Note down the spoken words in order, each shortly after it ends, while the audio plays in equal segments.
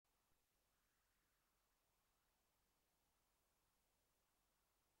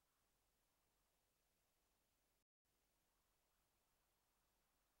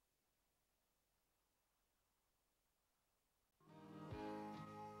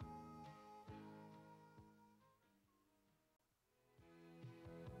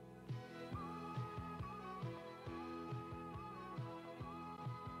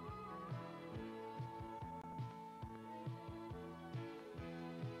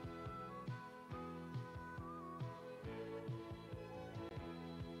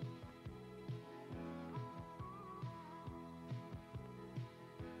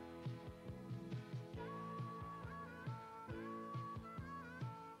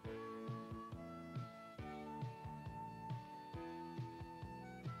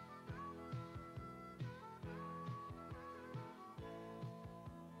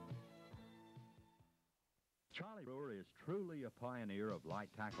Charlie Brewer is truly a pioneer of light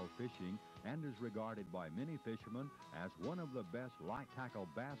tackle fishing and is regarded by many fishermen as one of the best light tackle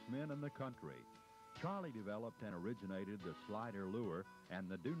bassmen in the country. Charlie developed and originated the slider lure and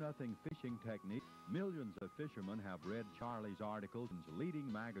the do-nothing fishing technique. Millions of fishermen have read Charlie's articles in leading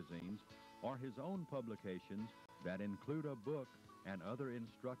magazines or his own publications that include a book and other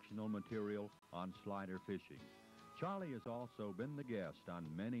instructional material on slider fishing. Charlie has also been the guest on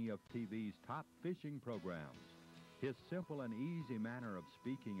many of TV's top fishing programs. His simple and easy manner of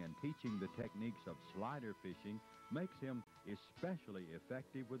speaking and teaching the techniques of slider fishing makes him especially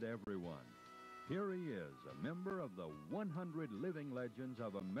effective with everyone. Here he is, a member of the 100 living legends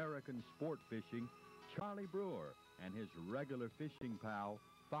of American sport fishing, Charlie Brewer, and his regular fishing pal,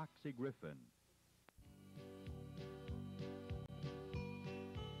 Foxy Griffin.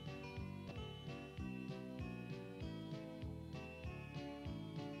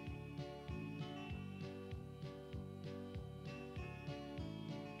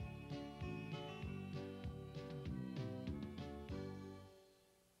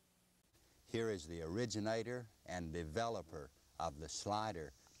 Here is the originator and developer of the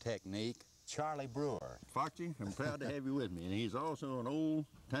slider technique, Charlie Brewer. Foxy, I'm proud to have you with me, and he's also an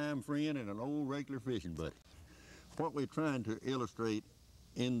old-time friend and an old regular fishing buddy. What we're trying to illustrate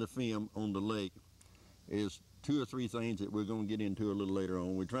in the film on the lake is 2 or 3 things that we're going to get into a little later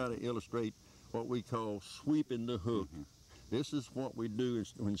on. We try to illustrate what we call sweeping the hook. This is what we do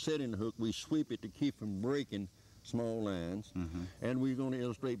is when setting the hook, we sweep it to keep from breaking small lines, and we're going to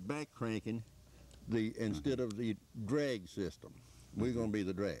illustrate back cranking instead of the drag system. We're going to be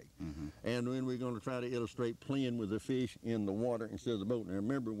the drag. And then we're going to try to illustrate playing with the fish in the water instead of the boat. Now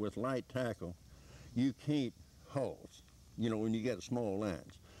remember, with light tackle, you can't hauls, when you got small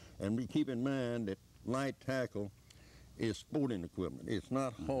lines. And we keep in mind that light tackle is sporting equipment. It's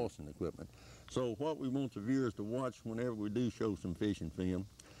not hauling equipment. So what we want the viewers to watch whenever we do show some fishing film,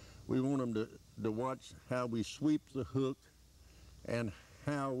 we want them to watch how we sweep the hook and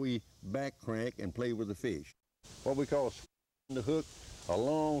how we back crank and play with the fish. What we call sweeping the hook, a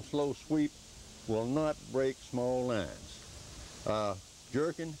long, slow sweep will not break small lines.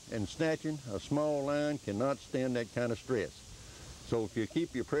 Jerking and snatching a small line cannot stand that kind of stress. So if you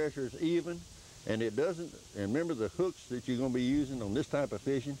keep your pressures even, and it doesn't, and remember the hooks that you're going to be using on this type of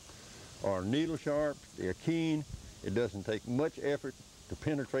fishing are needle sharp, they're keen, it doesn't take much effort to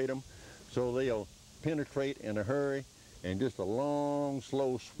penetrate them, so they'll penetrate in a hurry, and just a long,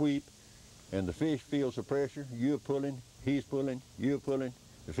 slow sweep, and the fish feels the pressure. You're pulling, he's pulling, you're pulling,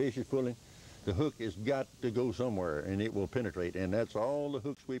 the fish is pulling. The hook has got to go somewhere, and it will penetrate, and that's all the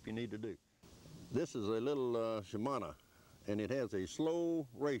hook sweep you need to do. This is a little Shimano, and it has a slow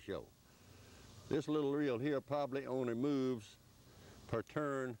ratio. This little reel here probably only moves per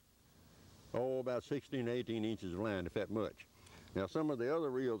turn, about 16 to 18 inches of line, if that much. Now some of the other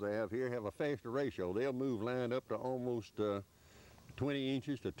reels I have here have a faster ratio. They'll move line up to almost 20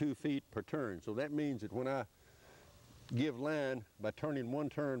 inches to 2 feet per turn. So that means that when I give line by turning one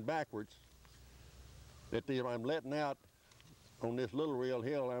turn backwards, that I'm letting out on this little reel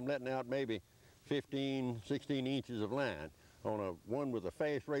here, I'm letting out maybe 15, 16 inches of line. On one with a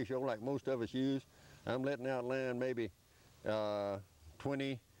fast ratio like most of us use, I'm letting out line maybe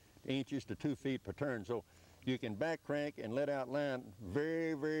 20 inches to 2 feet per turn. So you can back crank and let out line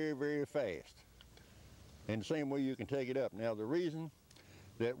very, very, very fast. And the same way you can take it up. Now the reason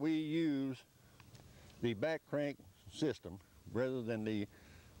that we use the back crank system rather than the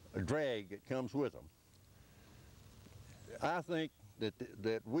drag that comes with them, I think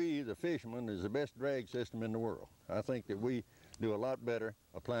that we, the fishermen, is the best drag system in the world. I think that we do a lot better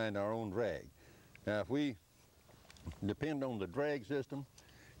applying our own drag. Now if we depend on the drag system,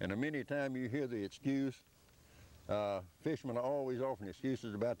 and many times you hear the excuse, fishermen are always offering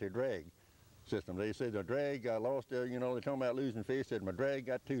excuses about their drag system. They say the drag, I lost, they're talking about losing fish, said my drag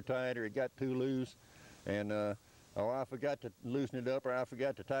got too tight or it got too loose, and oh, I forgot to loosen it up or I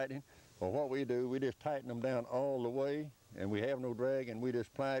forgot to tighten it. Well, what we do, we just tighten them down all the way, and we have no drag, and we just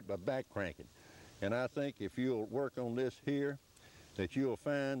apply it by back cranking. And I think if you'll work on this here, that you'll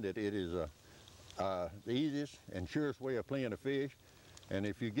find that it is the easiest and surest way of playing a fish. And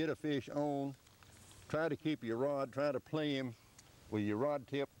if you get a fish on, try to keep your rod, try to play him with your rod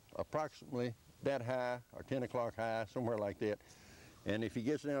tip approximately that high, or 10 o'clock high, somewhere like that. And if he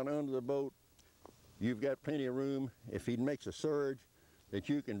gets down under the boat, you've got plenty of room. If he makes a surge, that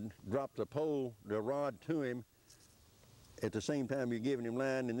you can drop the pole, the rod to him at the same time you're giving him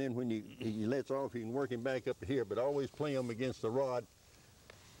line, and then when he lets off, you can work him back up to here, but always play him against the rod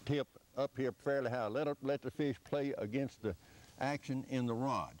tip up here fairly high. Let the fish play against the action in the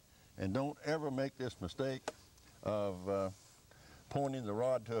rod. And don't ever make this mistake of pointing the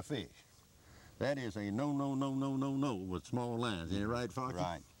rod to a fish. That is a no, no, no, no, no, no with small lines. Ain't it right, Foxy?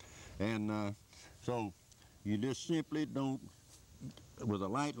 Right. And so you just simply don't, with a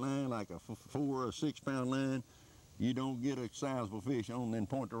light line like a 4 or 6 pound line, you don't get a sizable fish on and then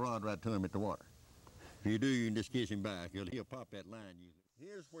point the rod right to him at the water. If you do, you can just kiss him back. He'll pop that line usually.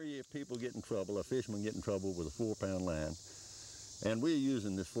 Here's where people get in trouble, a fisherman get in trouble with a 4 pound line. And we're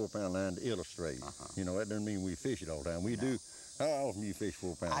using this 4 pound line to illustrate. You know, that doesn't mean we fish it all the time. We do. How often do you fish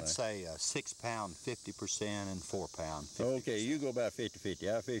 4 pound line? I'd say 6 pound 50% and 4 pound 50%. Okay, you go about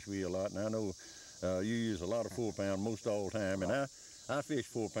 50-50. I fish with you a lot, and I know you use a lot of 4 pound most all the time. And I fish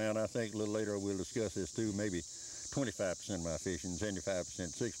 4 pound. I think a little later we'll discuss this too. Maybe 25% of my fishing, 75%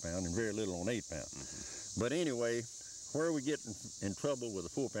 6 pound, and very little on 8 pound. But anyway, where we get in trouble with a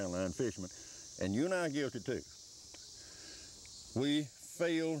 4 pound line fisherman, and you and I are guilty too, we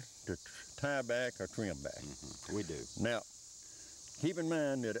fail to tie back or trim back. We do. Now, keep in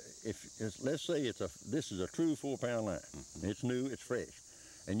mind that let's say this is a true 4 pound line. It's new, it's fresh,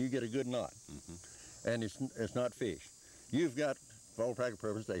 and you get a good knot, and it's not fish. You've got, for all practical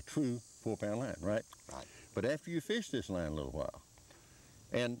purposes, a true 4 pound line, right? Right. But after you fish this line a little while,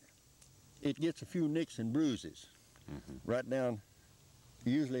 and it gets a few nicks and bruises, right down,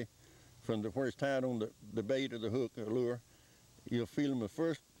 usually from where it's tied on the bait or the hook or lure, you'll feel them the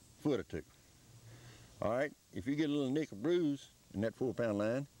first foot or two. All right, if you get a little nick or bruise in that 4 pound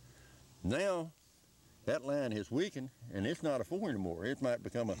line, now that line has weakened and it's not a 4 anymore. It might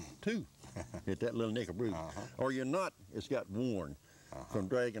become a 2 at that little nick or bruise. Or your knot has got worn from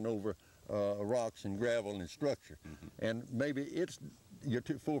dragging over rocks and gravel and structure. And maybe your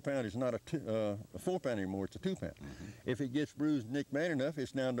 4 pound is not a 4 pound anymore, it's a 2 pound. If it gets bruised and nicked bad enough,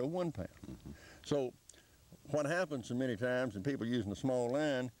 it's down to a 1 pound. So what happens so many times, and people using a small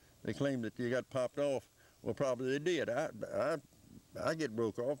line, they claim that you got popped off. Well, probably they did. I get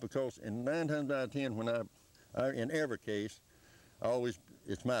broke off because in 9 times out of 10, when in every case,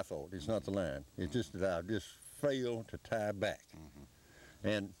 it's my fault. It's not the line. It's just that I just fail to tie back.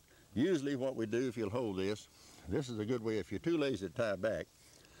 And usually what we do, if you'll hold this is a good way. If you're too lazy to tie back,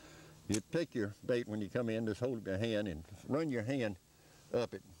 you take your bait when you come in, just hold your hand and run your hand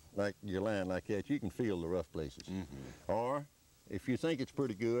up it like your line like that. You can feel the rough places. Or if you think it's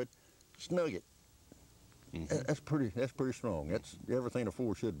pretty good, snug it. That's pretty strong. That's everything a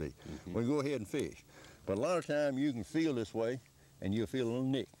 4 should be. We go ahead and fish. But a lot of time you can feel this way and you'll feel a little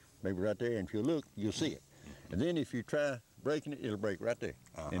nick, maybe right there, and if you look, you'll see it. And then if you try breaking it, it'll break right there.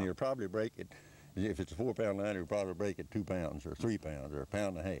 And it'll probably break it, if it's a 4 pound line, it'll probably break it 2 pounds or 3 pounds or 1.5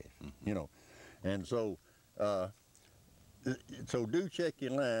 pounds, you know. And so, so do check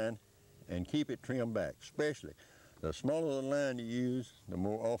your line and keep it trimmed back, especially. The smaller the line you use, the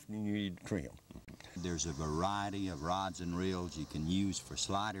more often you need to trim. There's a variety of rods and reels you can use for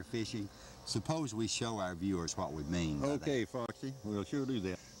slider fishing. Suppose we show our viewers what we mean by that. Okay, Foxy, we'll sure do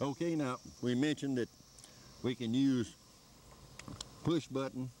that. Okay, now, we mentioned that we can use push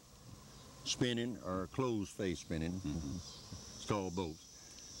button spinning or closed face spinning, stall boats,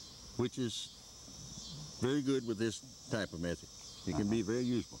 which is very good with this type of method. It can be very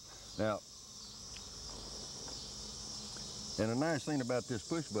useful. Now, and the nice thing about this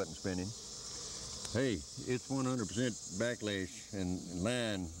push button spinning, hey, it's 100% backlash and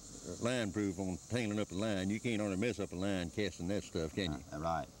line proof on tangling up the line. You can't only mess up a line casting that stuff, can you?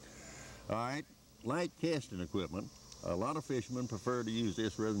 Right. All right, light casting equipment. A lot of fishermen prefer to use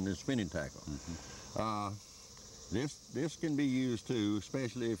this rather than spinning tackle. This can be used too,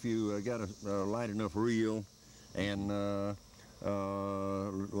 especially if you got a light enough reel and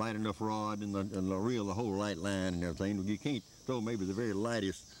light enough rod and the reel, the whole light line and everything. You can't throw maybe the very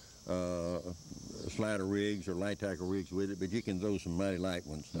lightest slider rigs or light tackle rigs with it, but you can throw some mighty light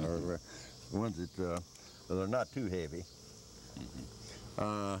ones, or ones that are not too heavy.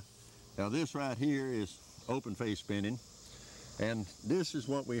 Now this right here is open face spinning, and this is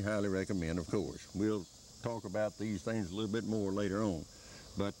what we highly recommend, of course. We'll talk about these things a little bit more later on,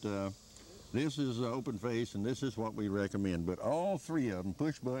 but this is open face, and this is what we recommend. But all 3 of them,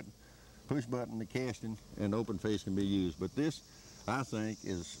 push button, the casting, and open face can be used. But this, I think,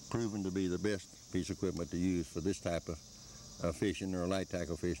 is proven to be the best piece of equipment to use for this type of fishing or light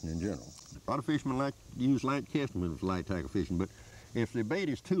tackle fishing in general. A lot of fishermen like to use light casting with light tackle fishing, but if the bait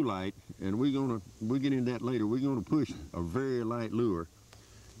is too light, and we'll get into that later, we're gonna push a very light lure,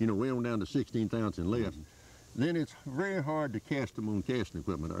 you know, way on down to 16th ounce and less, then it's very hard to cast them on casting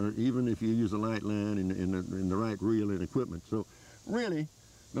equipment, or even if you use a light line in the right reel and equipment. So really,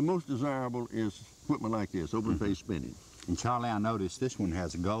 the most desirable is equipment like this, open face spinning. And Charlie, I noticed this one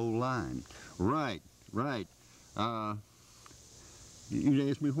has a gold line. Right, right. You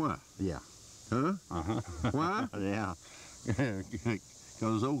asked me why? Yeah. Huh? Uh-huh. Why? Yeah.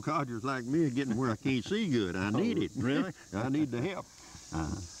 Because old codgers like me are getting where I can't see good. I need it. Really? I need the help.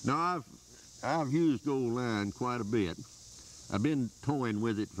 Uh-huh. Now, I've used gold line quite a bit. I've been toying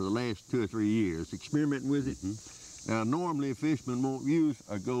with it for the last 2 or 3 years, experimenting with it. Mm-hmm. Now, normally fishermen won't use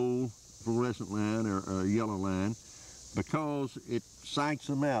a gold fluorescent line or a yellow line because it psychs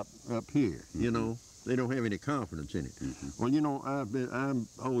them out up here, Mm-hmm. you know. They don't have any confidence in it. Mm-hmm. Well, you know, I've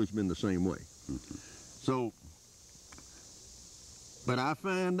always been the same way. Mm-hmm. So, but I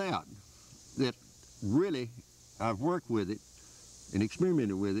find out that really I've worked with it and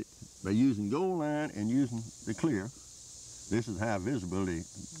experimented with it by using gold line and using the clear. This is high visibility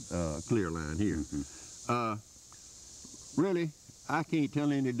clear line here. Mm-hmm. Really, I can't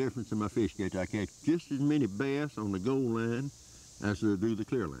tell any difference in my fish catch. I catch just as many bass on the gold line as I do the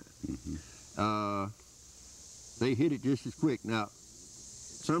clear line. Mm-hmm. They hit it just as quick. Now,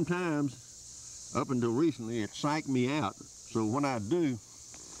 sometimes, up until recently, it psyched me out. So what I do,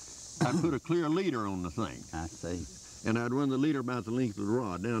 I put a clear leader on the thing. I see. And I'd run the leader about the length of the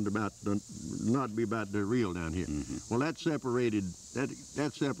rod, down to about, not be about the reel down here. Mm-hmm. Well, that separated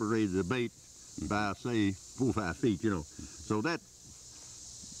the bait by, say, 4 or 5 feet, you know. So that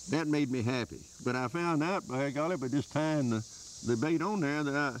made me happy. But I found out, by golly, by just tying the bait on there,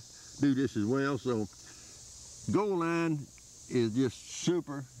 that I do just as well. So gold line is just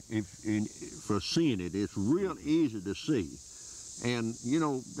super for seeing it. It's real easy to see. And, you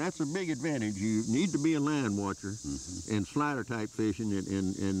know, that's a big advantage. You need to be a line watcher Mm-hmm. in slider type fishing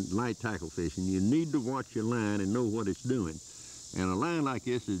and light tackle fishing. You need to watch your line and know what it's doing. And a line like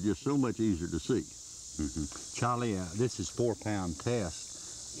this is just so much easier to see. Mm-hmm. Charlie, this is 4-pound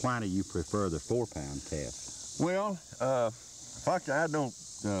test. Why do you prefer the 4-pound test? Well, Fox, I don't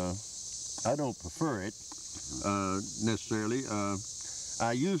prefer it necessarily.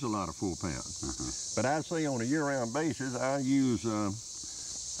 I use a lot of 4 pounds, Uh-huh. but I'd say on a year-round basis, I use,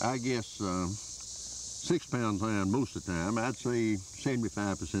 I guess, 6 pounds line most of the time. I'd say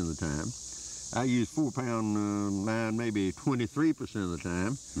 75% of the time. I use 4-pound line maybe 23% of the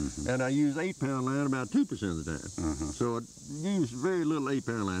time, Mm-hmm. and I use 8-pound line about 2% of the time. Uh-huh. So I use very little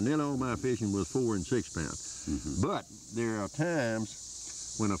 8-pound line. Then all my fishing was 4 and 6 pound. Mm-hmm. But there are times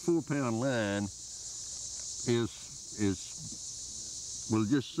when a 4-pound line will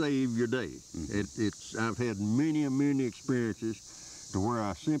just save your day. Mm-hmm. I've had many experiences to where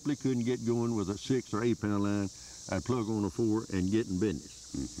I simply couldn't get going with a 6 or 8-pound line. I'd plug on a 4 and get in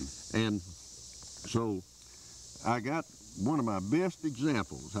business. Mm-hmm. And so I got one of my best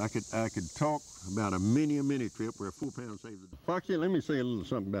examples. I could talk about a mini trip where a 4-pound saved the day. Foxy, let me say a little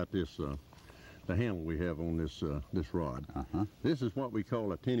something about this, the handle we have on this rod. Uh-huh. This is what we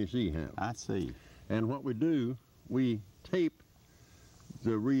call a Tennessee handle. I see. And what we do, we tape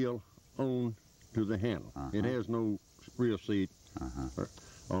the reel on to the handle. Uh-huh. It has no reel seat Uh-huh.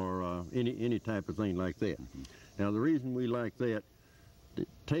 or any type of thing like that. Mm-hmm. Now the reason we like that, the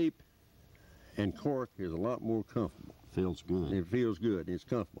tape and cork is a lot more comfortable. Feels good. It feels good. It's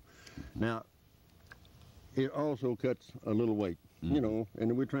comfortable. Mm-hmm. Now, it also cuts a little weight, Mm-hmm. you know,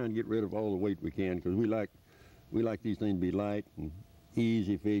 and we're trying to get rid of all the weight we can because we like these things to be light and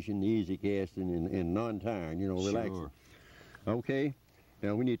easy fishing, easy casting, and non-tiring, you know, relaxing. Sure. Okay.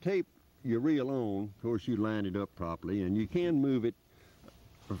 Now, when you tape your reel on, of course, you line it up properly, and you can move it.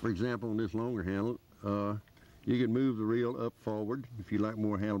 For example, on this longer handle, you can move the reel up forward if you like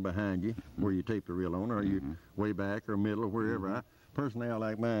more handle behind you, where you tape the reel on, or you way back or middle or wherever. Personally, I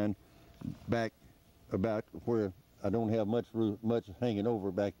like mine back about where I don't have much hanging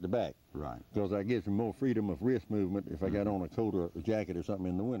over back to back. Right. Because I get some more freedom of wrist movement if I got on a coat or a jacket or something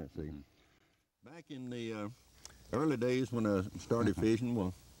in the winter. See. Back in the early days when I started fishing,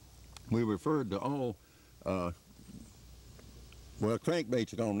 well, we referred to all, well,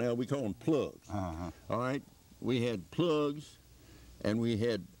 crankbaits are gone now. We call them plugs. Uh-huh. All right. We had plugs, and we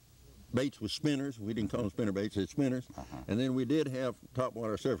had baits with spinners. We didn't call them spinner baits; they had spinners. Uh-huh. And then we did have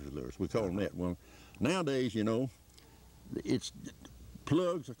topwater surface lures. We call them that. Well, nowadays, you know,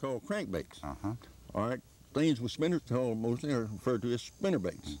 plugs are called crankbaits. Uh-huh. All right. Things with spinners mostly are referred to as spinner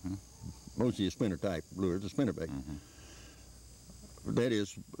baits. Mostly a spinner type lures, a spinner bait. That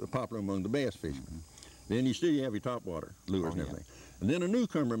is popular among the bass fishermen. Then you still have your topwater lures and everything. And then a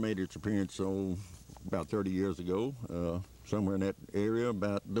newcomer made its appearance about 30 years ago, somewhere in that area,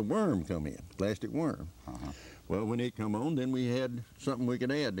 about the worm come in, plastic worm. Well, when it come on, then we had something we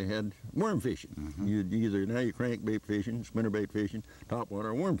could add. They had worm fishing. Now you're crankbait fishing, spinnerbait fishing, topwater,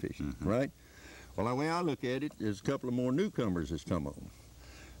 or worm fishing, right? Well, the way I look at it is a couple of more newcomers that's come on.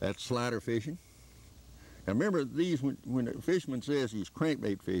 That's slider fishing Now remember, these when a fisherman says he's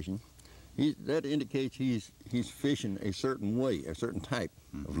crankbait fishing, that indicates he's fishing a certain way, a certain type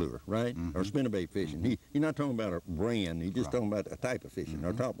of lure, right? Or spinnerbait fishing. He's not talking about a brand. He's just talking about a type of fishing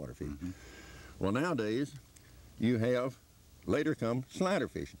or topwater fishing. Well, nowadays you have later come slider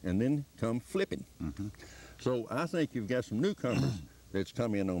fishing, and then come flipping. So I think you've got some newcomers that's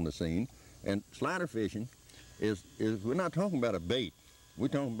come in on the scene, and slider fishing is we're not talking about a bait. We're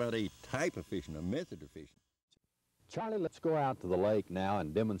talking about a type of fishing, a method of fishing. Charlie, let's go out to the lake now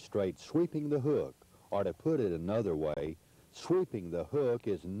and demonstrate sweeping the hook, or to put it another way, sweeping the hook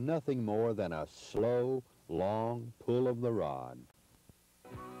is nothing more than a slow, long pull of the rod.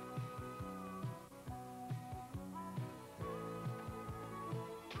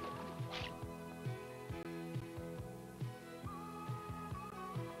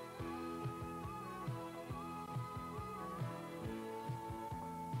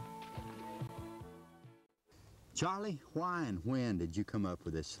 Charlie, why and when did you come up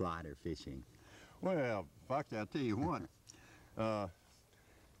with this slider fishing? Well, Fox, I'll tell you what.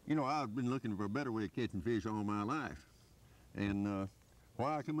 You know, I've been looking for a better way of catching fish all my life. And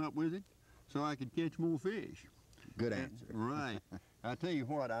why I come up with it? So I could catch more fish. Good answer. Right. I tell you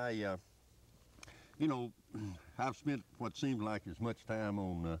what, you know, I've spent what seems like as much time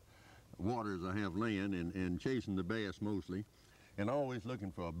on water as I have land, and chasing the bass mostly, and always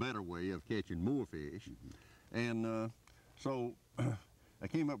looking for a better way of catching more fish. And so I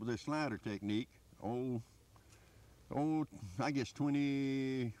came up with this slider technique, I guess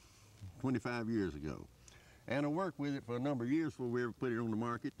 25 years ago. And I worked with it for a number of years before we ever put it on the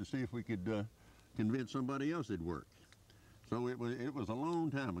market to see if we could convince somebody else it'd work. So it was a long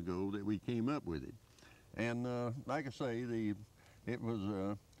time ago that we came up with it. And like I say, it was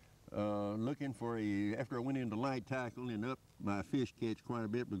looking for after I went into light tackle and up my fish catch quite a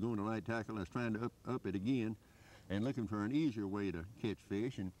bit, was going to light tackle, I was trying to up it again and looking for an easier way to catch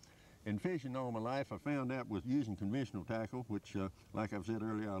fish. And fishing all my life, I found out with using conventional tackle, which like I've said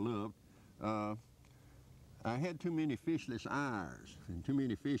earlier, I loved, I had too many fishless eyes and too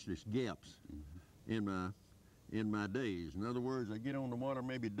many fishless gaps in my days. In other words, I get on the water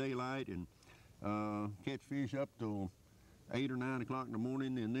maybe daylight and catch fish up till 8 or 9 o'clock in the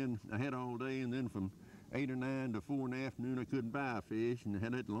morning, and then I had all day, and then from 8 or 9 to 4 in the afternoon I couldn't buy a fish, and I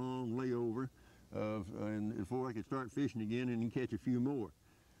had that long layover and before I could start fishing again and catch a few more.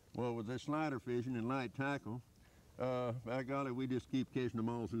 Well, with this slider fishing and light tackle, by golly, we just keep catching them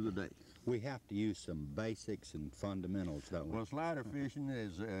all through the day. We have to use some basics and fundamentals, don't we? Well, slider fishing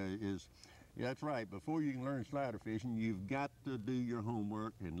is yeah, that's right. Before you can learn slider fishing, you've got to do your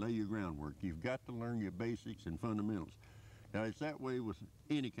homework and lay your groundwork. You've got to learn your basics and fundamentals. Now, it's that way with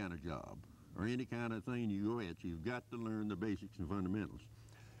any kind of job or any kind of thing you go at. You've got to learn the basics and fundamentals.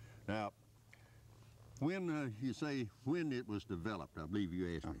 Now, when you say when it was developed, I believe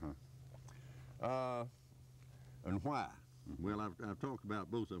you asked me, and why? Well, I've talked about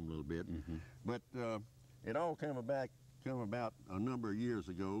both of them a little bit, but it all come about a number of years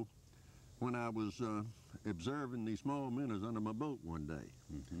ago when I was observing these small minnows under my boat one day.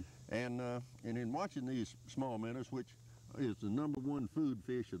 And in watching these small minnows, which is the #1 food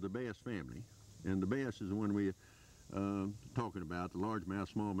fish of the bass family, and the bass is the one we're talking about, the largemouth,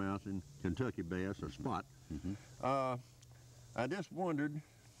 smallmouth, and Kentucky bass, or spot. I just wondered,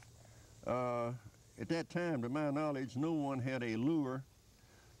 at that time, to my knowledge, no one had a lure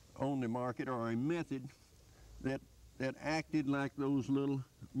on the market or a method that acted like those little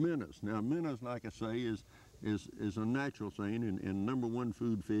minnows. Now, minnows, like I say, is a natural thing and #1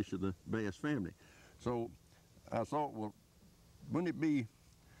 food fish of the bass family. So I thought, well, wouldn't it be,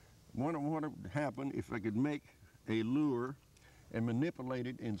 what would happen if I could make a lure and manipulate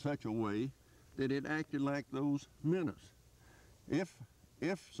it in such a way that it acted like those minnows? If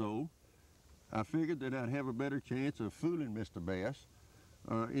so, I figured that I'd have a better chance of fooling Mr. Bass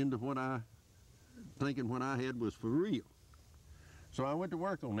into thinking what I had was for real. So I went to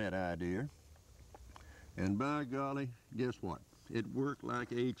work on that idea, and by golly, guess what? It worked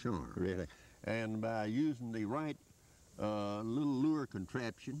like a charm. Really? And by using the right little lure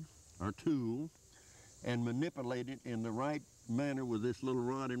contraption or tool and manipulate it in the right manner with this little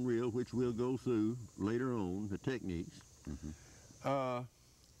rod and reel, which we'll go through later on, the techniques,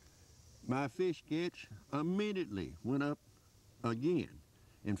 my fish catch immediately went up again.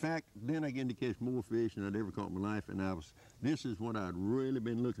 In fact, then I began to catch more fish than I'd ever caught in my life, and this is what I'd really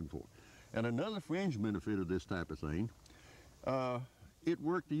been looking for. And another fringe benefit of this type of thing, it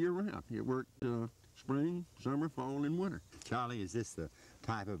worked the year round. It worked spring, summer, fall, and winter. Charlie, is this the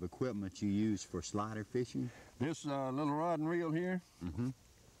type of equipment you use for slider fishing? This little rod and reel here,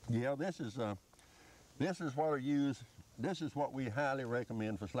 yeah, this This is what I use. This is what we highly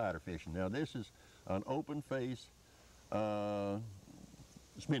recommend for slider fishing. Now this is an open face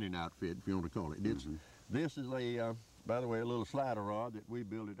spinning outfit, if you want to call it. This is a, by the way, a little slider rod that we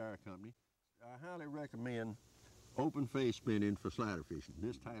built at our company. I highly recommend open face spinning for slider fishing,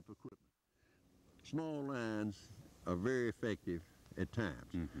 this type of equipment. Small lines are very effective at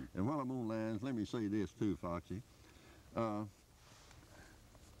times. And while I'm on lines, let me say this too, Foxy.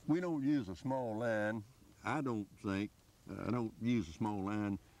 We don't use a small line. I don't use a small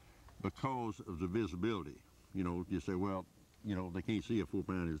line because of the visibility. You know, you say, well, you know, they can't see a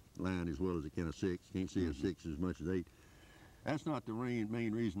 4-pound line as well as they can a 6. Can't see a 6 as much as 8. That's not the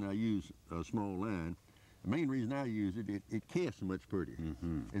main reason I use a small line. The main reason I use it, it casts so much prettier.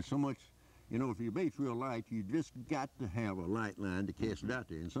 It's so much, you know, if your bait's real light, you just got to have a light line to cast it out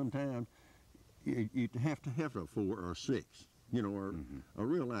there. And sometimes you have to have a 4 or a 6, you know, or a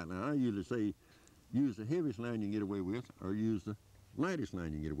real light line. I usually say use the heaviest line you can get away with, or use the lightest line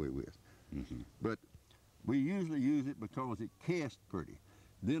you can get away with. But we usually use it because it casts pretty.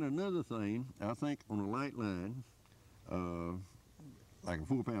 Then another thing, I think on a light line, like a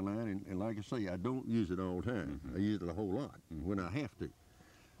 4-pound line, and like I say, I don't use it all the time. I use it a whole lot when I have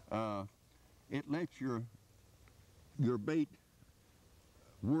to. It lets your bait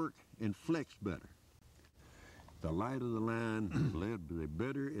work and flex better. The lighter the line, the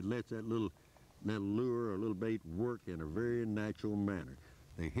better it lets that little lure or little bait work in a very natural manner.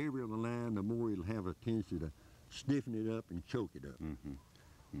 The heavier the line, the more it'll have a tendency to stiffen it up and choke it up.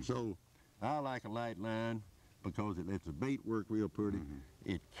 So I like a light line because it lets the bait work real pretty.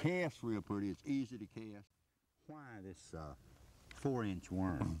 It casts real pretty. It's easy to cast. Why this 4-inch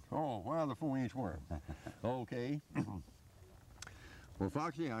worm? Oh, why the 4-inch worm? Okay. Well,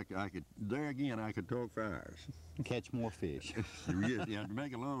 Foxy, I could, there again, I could talk for hours. Catch more fish. Yeah, to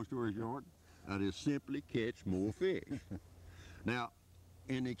make a long story short, I just simply catch more fish. Now,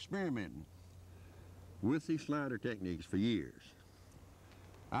 in experimenting with these slider techniques for years,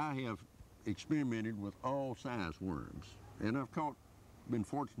 I have experimented with all size worms, and I've been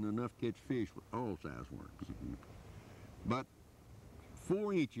fortunate enough to catch fish with all size worms. But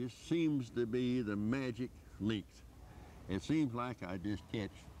 4 inches seems to be the magic length. It seems like I just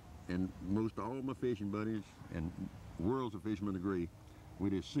catch, and most all my fishing buddies and worlds of fishermen agree, we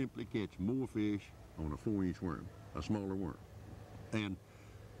just simply catch more fish on a 4-inch worm, a smaller worm. And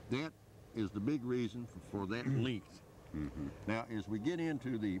that is the big reason for that length. Now, as we get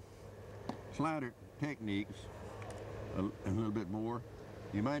into the slider techniques a little bit more,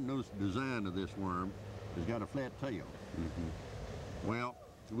 you might notice the design of this worm has got a flat tail. Well,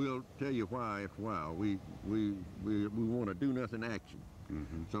 we'll tell you why after a while. We want to do nothing action.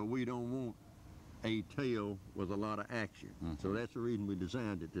 So we don't want a tail with a lot of action. So that's the reason we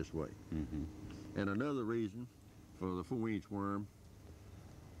designed it this way. And another reason for the 4-inch worm,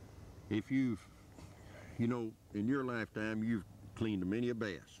 if you know, in your lifetime, you've cleaned many a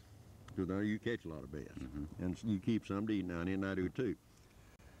bass, because now you catch a lot of bass, and you keep some to eat now and then, I do too.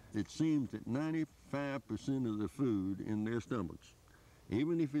 It seems that 95% of the food in their stomachs,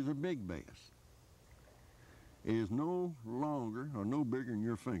 even if it's a big bass, is no longer or no bigger than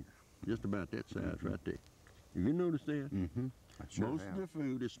your finger, just about that size right there. Have you noticed that? Most of the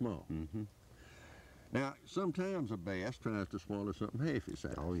food is small. Now, sometimes a bass tries to swallow something half its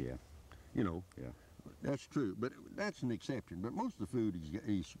size. Oh, yeah. You know, that's true, but that's an exception. But most of the food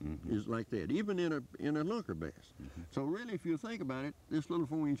is like that, even in a lunker bass. So really, if you think about it, this little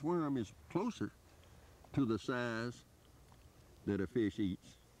 4-inch worm is closer to the size that a fish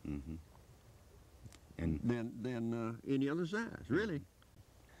eats than any other size, really.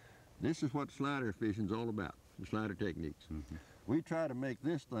 This is what slider fishing is all about, the slider techniques. We try to make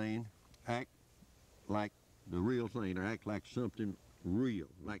this thing act like the real thing, or act like something real,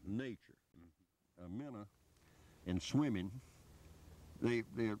 like nature. Minnow in swimming, they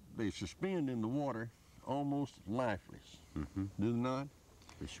suspend in the water almost lifeless. Do they not?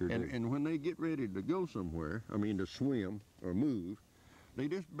 They sure do. And when they get ready to go somewhere, I mean to swim or move, they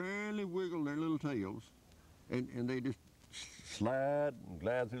just barely wiggle their little tails, and they just slide and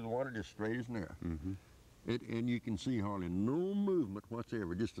glide through the water just straight as an arrow. And you can see hardly no movement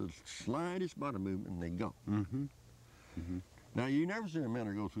whatsoever, just the slightest body movement, and they go. Now, you never see a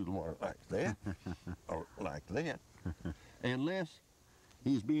minnow go through the water like that, or like that, unless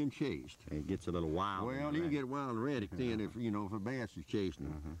he's being chased. It gets a little wild. Well, he can get wild and erratic then if a bass is chasing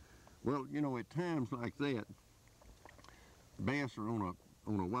him. Well, you know, at times like that, bass are on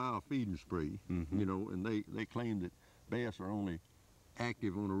a wild feeding spree, you know, and they claim that bass are only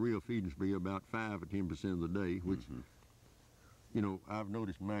active on a real feeding spree about 5 or 10% of the day, which you know, I've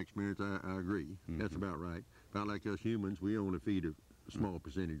noticed in my experience, I agree. That's about right. About like us humans, we only feed a small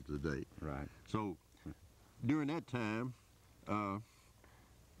percentage of the day. Right. So during that time,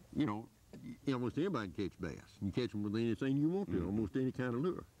 you know, almost anybody can catch bass. You catch them with anything you want to, almost any kind of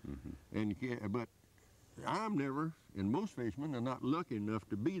lure. And but I'm never, and most fishermen are not lucky enough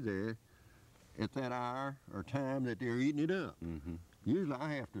to be there at that hour or time that they're eating it up. Usually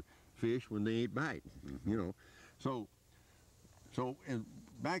I have to fish when they ain't biting, you know. So and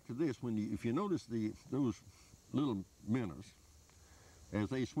back to this, if you notice those little minnows, as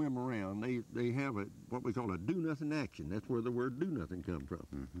they swim around, they have what we call a do-nothing action. That's where the word do-nothing comes from.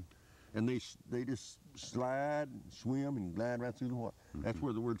 And they just slide, swim, and glide right through the water. That's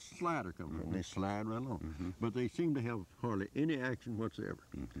where the word slider comes from. They slide right along. But they seem to have hardly any action whatsoever.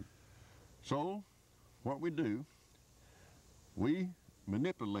 So what we do, we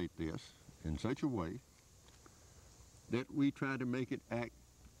manipulate this in such a way that we try to make it act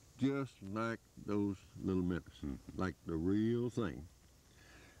just like those little minnows, like the real thing.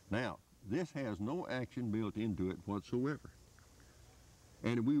 Now, this has no action built into it whatsoever.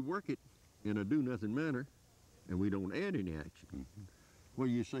 And we work it in a do-nothing manner, and we don't add any action. Well,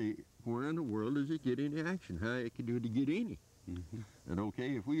 you say, where in the world does it get any action? How it can do to get any? And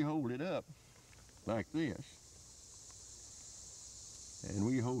okay, if we hold it up like this, and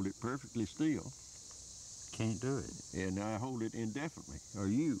we hold it perfectly still, Can't do it. and I hold it indefinitely, or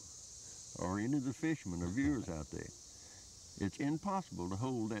you, or any of the fishermen or viewers out there, it's impossible to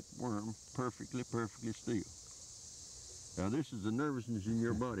hold that worm perfectly still. Now this is the nervousness in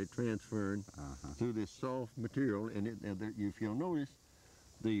your body transferring through this soft material, and if you'll notice,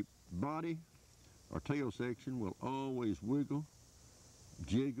 the body or tail section will always wiggle,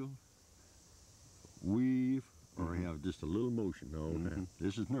 jiggle, weave, or have just a little motion all the time.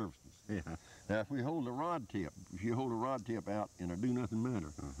 This is nervousness. Now if we hold the rod tip, if you hold a rod tip out in a do-nothing manner,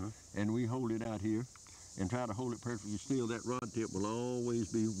 and we hold it out here, and try to hold it perfectly still, that rod tip will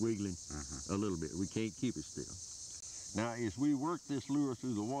always be wiggling a little bit. We can't keep it still. Now, as we work this lure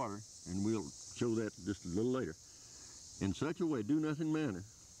through the water, and we'll show that just a little later, in such a way, do-nothing manner,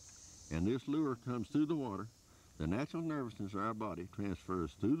 and this lure comes through the water, the natural nervousness of our body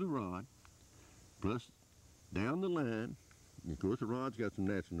transfers through the rod, plus down the line. And of course, the rod's got some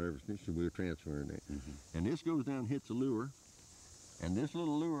natural nervousness, so we're transferring that. And this goes down, hits the lure, and this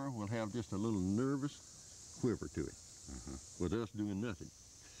little lure will have just a little nervous quiver to it, with us doing nothing.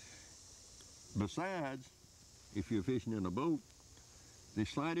 Besides, if you're fishing in a boat, the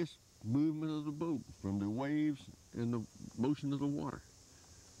slightest movement of the boat from the waves and the motion of the water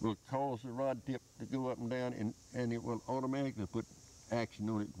will cause the rod tip to go up and down, and it will automatically put action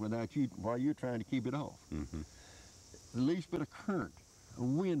on it without you, while you're trying to keep it off. The least bit of current, or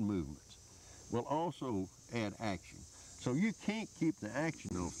wind movements, will also add action. So you can't keep the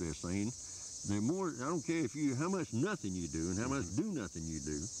action off this thing. The more, I don't care how much nothing you do and how much do nothing you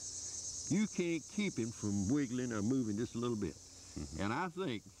do, you can't keep him from wiggling or moving just a little bit. And I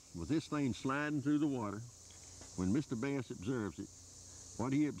think with this thing sliding through the water, when Mr. Bass observes it,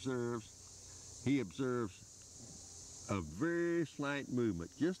 what he observes a very slight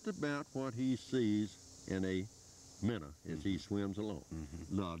movement, just about what he sees in a minnow as he swims along.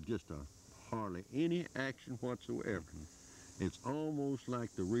 Not just hardly any action whatsoever. It's almost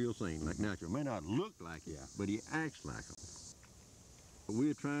like the real thing, like natural. It may not look like it, but he acts like it.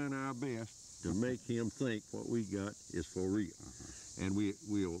 We're trying our best to make him think what we got is for real. And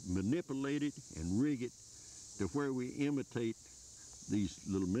we'll manipulate it and rig it to where we imitate these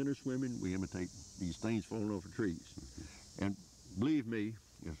little minnows swimming, we imitate these things falling off of trees. And believe me,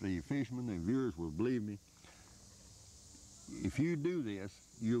 if the fishermen and viewers will believe me, if you do this,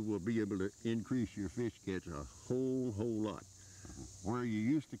 you will be able to increase your fish catch a whole lot. Where you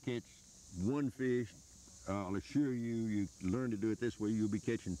used to catch one fish, I'll assure you, you learn to do it this way, you'll be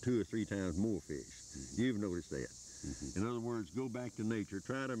catching 2 or 3 times more fish. You've noticed that. In other words, go back to nature.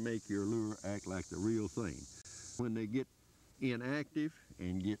 Try to make your lure act like the real thing. When they get inactive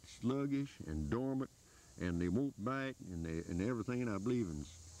and get sluggish and dormant, and they won't bite and everything, I believe in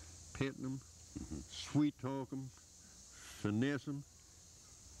petting them, sweet talk them, finesse them,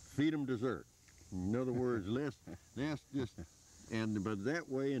 feed them dessert. In other words, that's just, but that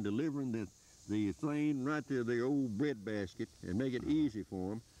way, in delivering the thing right to the old bread basket and make it easy for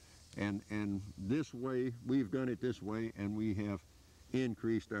them, and this way, we've done it this way, and we have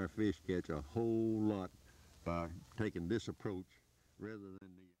increased our fish catch a whole lot by taking this approach rather than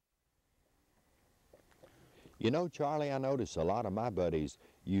the... You know, Charlie, I notice a lot of my buddies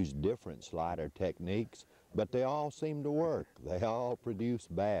use different slider techniques, but they all seem to work. They all produce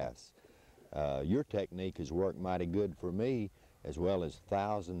bass. Your technique has worked mighty good for me, as well as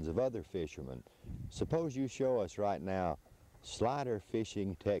thousands of other fishermen. Suppose you show us right now slider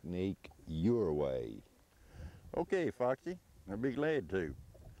fishing technique your way. Okay, Foxy, I'd be glad to.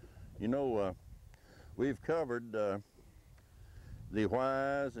 You know, we've covered the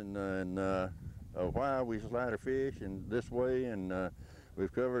whys and why we slider fish in this way, and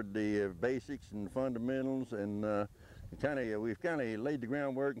we've covered the basics and fundamentals, and we've kind of laid the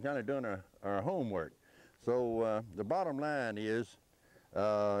groundwork and kind of done our homework. So the bottom line is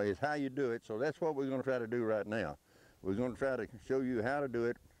how you do it. So that's what we're going to try to do right now. We're going to try to show you how to do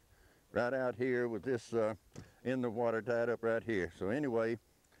it right out here with this in the water tied up right here. So anyway,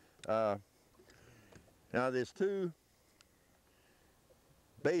 now there's two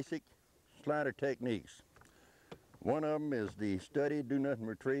basic slider techniques. One of them is the study, do nothing,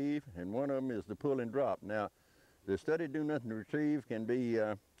 retrieve, and one of them is the pull and drop. Now, the study, do nothing, retrieve can be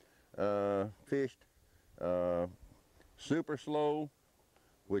fished super slow,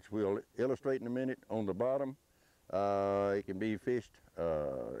 which we'll illustrate in a minute on the bottom. It can be fished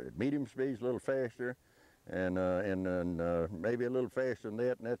at medium speeds, a little faster, and maybe a little faster than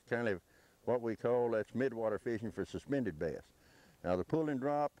that, and that's kind of what we call, that's midwater fishing for suspended bass. Now the pull and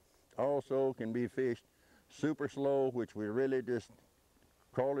drop also can be fished super slow, which we really just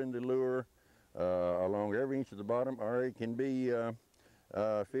crawling the lure along every inch of the bottom, or it can be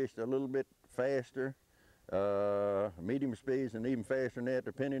fished a little bit faster, medium speeds, and even faster than that,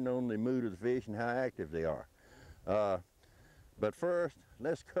 depending on the mood of the fish and how active they are. But first,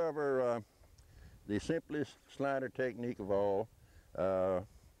 let's cover the simplest slider technique of all,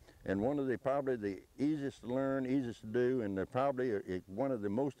 and one of probably the easiest to learn, easiest to do, and probably one of the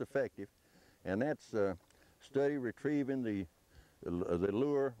most effective, and that's study retrieving the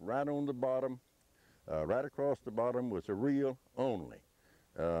lure right on the bottom, right across the bottom with a reel only.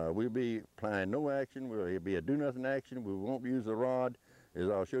 We'll be applying no action. It'll be a do-nothing action. We won't use the rod, as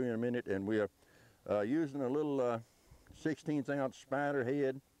I'll show you in a minute, and we are using a little 16th ounce spider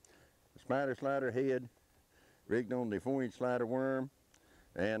slider head, rigged on the 4-inch slider worm.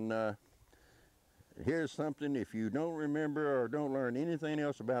 And here's something, if you don't remember or don't learn anything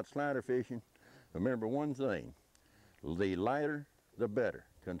else about slider fishing, remember one thing: the lighter the better.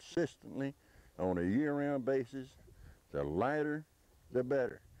 Consistently on a year-round basis, the lighter the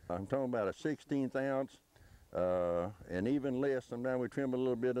better. I'm talking about a 16th ounce and even less. Sometimes we trim a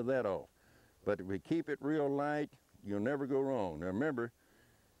little bit of that off. But if we keep it real light, you'll never go wrong. Now remember,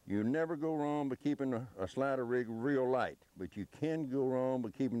 you never go wrong by keeping a slider rig real light, but you can go wrong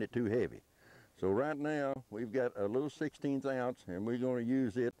by keeping it too heavy. So right now, we've got a little 16th ounce, and we're going to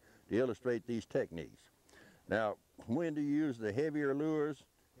use it to illustrate these techniques. Now, when to use the heavier lures,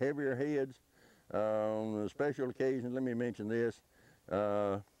 heavier heads, on a special occasion, let me mention this,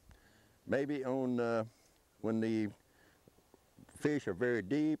 maybe on when the fish are very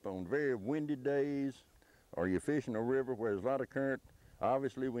deep, on very windy days, or you're fishing a river where there's a lot of current.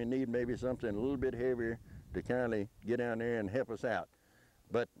 Obviously we need maybe something a little bit heavier to kind of get down there and help us out.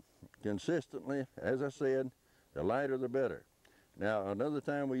 But consistently, as I said, the lighter the better. Now another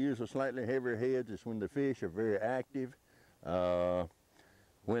time we use a slightly heavier heads is when the fish are very active,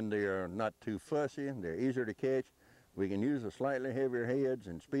 when they are not too fussy and they're easier to catch. We can use a slightly heavier heads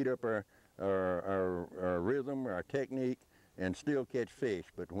and speed up our rhythm, our technique, and still catch fish.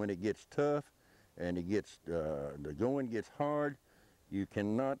 But when it gets tough and it gets the going gets hard, you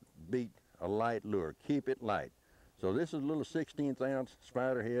cannot beat a light lure. Keep it light. So this is a little 16th ounce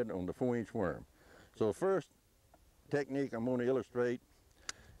spider head on the 4-inch worm. So first technique I'm going to illustrate,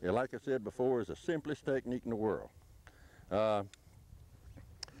 like I said before, is the simplest technique in the world.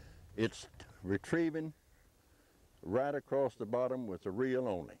 It's retrieving right across the bottom with a reel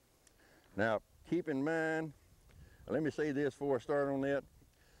only. Now keep in mind, let me say this before I start on that,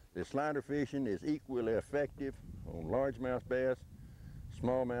 the slider fishing is equally effective on largemouth bass,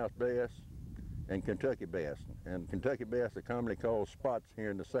 smallmouth bass, and Kentucky bass. And Kentucky bass are commonly called spots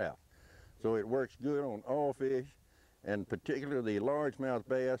here in the South. So it works good on all fish, and particularly the largemouth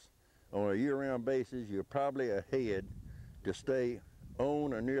bass. On a year-round basis, you're probably ahead to stay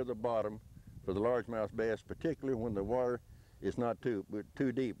on or near the bottom for the largemouth bass, particularly when the water is not too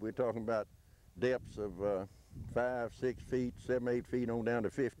deep. We're talking about depths of 5, 6 feet, 7, 8 feet on down to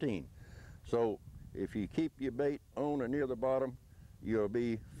 15. So if you keep your bait on or near the bottom, you'll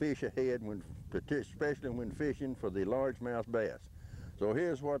be fish ahead, especially when fishing for the largemouth bass. So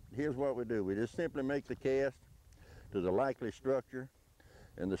here's what we do. We just simply make the cast to the likely structure,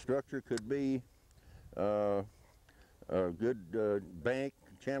 and the structure could be a good bank,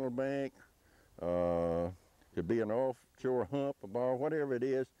 channel bank, could be an offshore hump, a bar, whatever it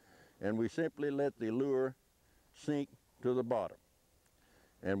is, and we simply let the lure sink to the bottom.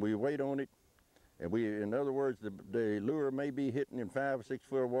 And we wait on it, and in other words, the lure may be hitting in 5 or 6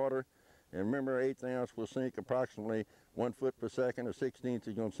 foot of water, and remember, 1/8 ounce will sink approximately 1 foot per second, or 1/16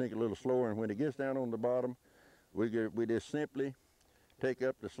 is going to sink a little slower, and when it gets down on the bottom, we just simply take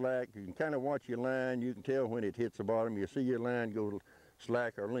up the slack. You can kind of watch your line. You can tell when it hits the bottom. You see your line go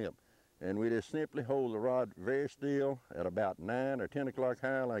slack or limp. And we just simply hold the rod very still at about 9 or 10 o'clock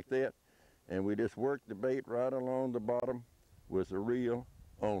high like that, and we just work the bait right along the bottom with the reel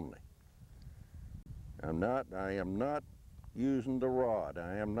only. I am not using the rod.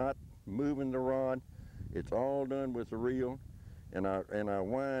 I am not moving the rod. It's all done with the reel, and I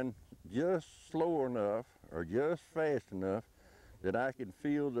wind just slow enough or just fast enough that I can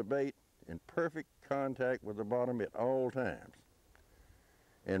feel the bait in perfect contact with the bottom at all times.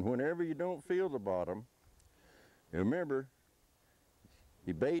 And whenever you don't feel the bottom, remember,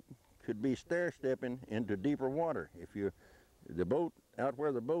 the bait could be stair-stepping into deeper water. If the boat, out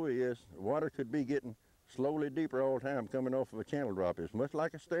where the buoy is, the water could be getting slowly deeper all the time coming off of a channel drop. It's much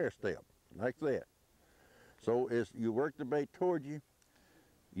like a stair-step, like that. So as you work the bait toward you,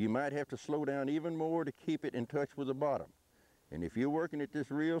 you might have to slow down even more to keep it in touch with the bottom. And if you're working it this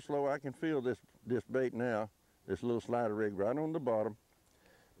real slow, I can feel this bait now, this little slider rig right on the bottom.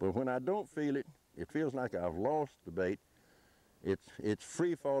 But when I don't feel it, it feels like I've lost the bait. It's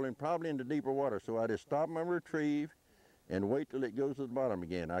free falling, probably into deeper water. So I just stop my retrieve and wait till it goes to the bottom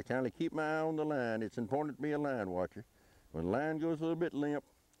again. I kind of keep my eye on the line. It's important to be a line watcher. When the line goes a little bit limp,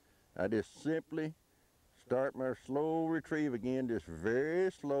 I just simply start my slow retrieve again, just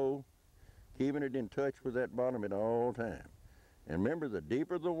very slow, keeping it in touch with that bottom at all times. And remember, the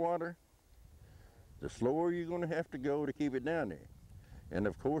deeper the water, the slower you're going to have to go to keep it down there. And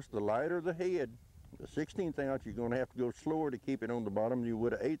of course, the lighter the head, the 16th ounce, you're going to have to go slower to keep it on the bottom than you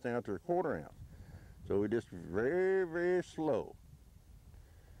would an 1/8 ounce or a 1/4 ounce. So we're just very, very slow.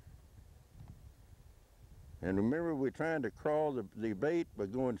 And remember, we're trying to crawl the bait by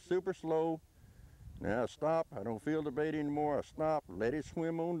going super slow. Now I stop, I don't feel the bait anymore, I stop, let it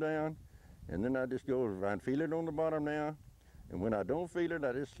swim on down, and then I just go, I feel it on the bottom now, and when I don't feel it,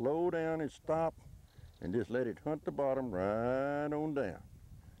 I just slow down and stop, and just let it hunt the bottom right on down.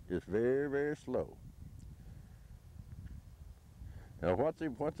 Just very, very slow. Now what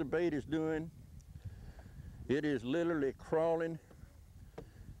the bait is doing, it is literally crawling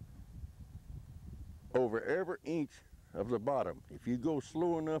over every inch of the bottom. If you go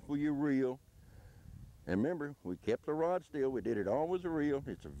slow enough with your reel, and remember, we kept the rod still, we did it all with the reel.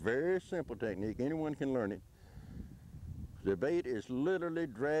 It's a very simple technique, anyone can learn it. The bait is literally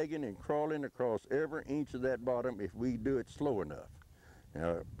dragging and crawling across every inch of that bottom if we do it slow enough.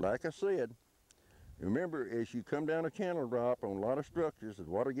 Now, like I said, remember, as you come down a channel drop on a lot of structures, as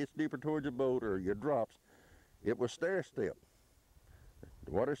the water gets deeper towards the boat or your drops, it will stair-step.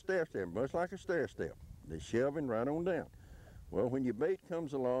 The water stair-step, much like a stair-step. They're shelving right on down. Well, when your bait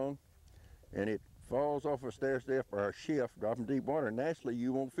comes along and it falls off a stair-step or a shift, dropping deep water, naturally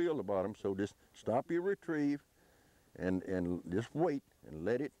you won't feel the bottom, so just stop your retrieve and just wait and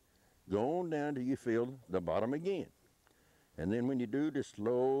let it go on down till you feel the bottom again. And then when you do, just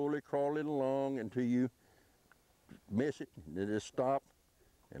slowly crawl it along until you miss it, and then just stop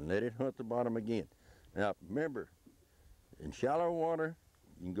and let it hunt the bottom again. Now remember, in shallow water,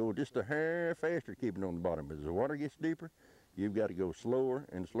 you can go just a hair faster keeping on the bottom, but as the water gets deeper, you've got to go slower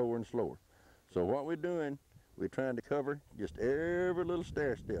and slower and slower. So what we're doing, we're trying to cover just every little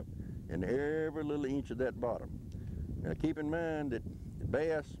stair step and every little inch of that bottom. Now keep in mind that the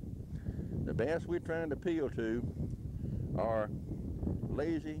bass we're trying to appeal to are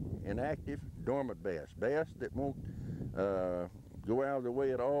lazy, inactive, dormant bass. Bass that won't go out of the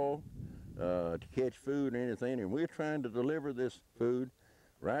way at all to catch food or anything, and we're trying to deliver this food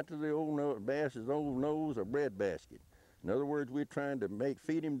right to the old bass's old nose or bread basket. In other words, we're trying to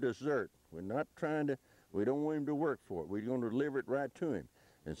feed him dessert. We're not trying to, we don't want him to work for it. We're going to deliver it right to him.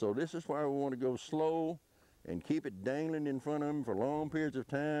 And so this is why we want to go slow and keep it dangling in front of him for long periods of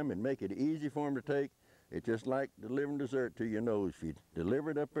time and make it easy for him to take. It's just like delivering dessert to your nose. If you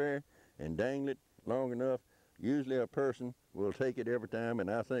deliver it up there and dangle it long enough, usually a person will take it every time, and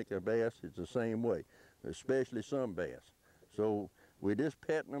I think a bass is the same way, especially some bass. So we're just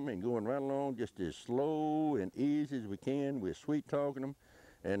petting them and going right along just as slow and easy as we can. We're sweet talking them,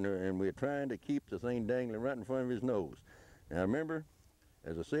 and we're trying to keep the thing dangling right in front of his nose. Now remember,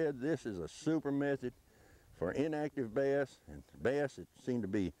 as I said, this is a super method for inactive bass, and bass that seem to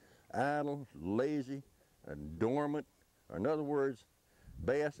be idle, lazy, and dormant, or in other words,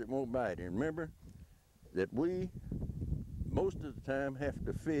 bass that won't bite. And remember that we, most of the time, have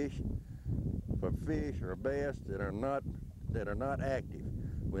to fish for fish or bass that are not active.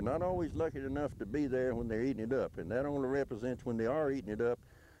 We're not always lucky enough to be there when they're eating it up, and that only represents when they are eating it up,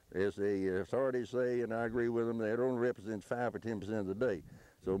 as the authorities say, and I agree with them, that only represents 5 or 10% of the day.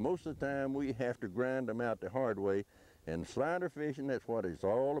 So most of the time we have to grind them out the hard way, and slider fishing, that's what it's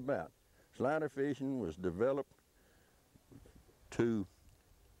all about. Slider fishing was developed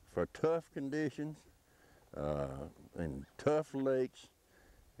for tough conditions and tough lakes,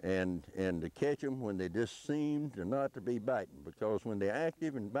 and to catch them when they just seem to not to be biting, because when they're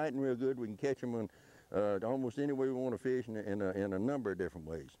active and biting real good, we can catch them on almost any way we want to fish in a number of different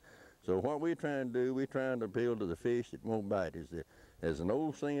ways. So what we're trying to do, we're trying to appeal to the fish that won't bite. There's an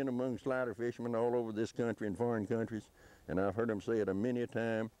old saying among slider fishermen all over this country and foreign countries, and I've heard them say it many a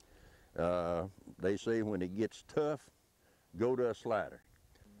time. They say when it gets tough, go to a slider.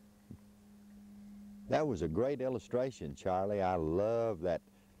 That was a great illustration, Charlie. I love that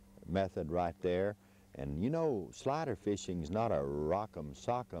method right there. And you know, slider fishing is not a rock'em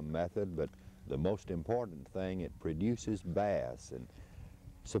sock'em method, but the most important thing, it produces bass. And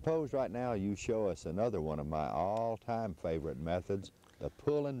suppose right now you show us another one of my all-time favorite methods, the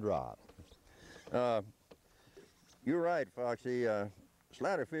pull and drop. You're right, Foxy.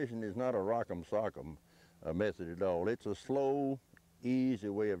 Slider fishing is not a rock'em sock'em method at all. It's a slow, easy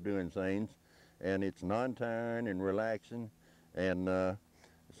way of doing things, and it's non-tiring and relaxing, and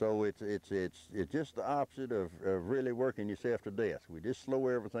so it's just the opposite of really working yourself to death. We just slow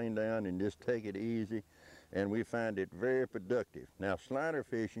everything down and just take it easy, and we find it very productive. Now, slider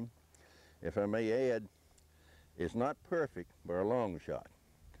fishing, if I may add, is not perfect by a long shot.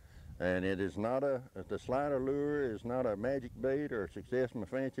 And it is not the slider lure is not a magic bait or a success from a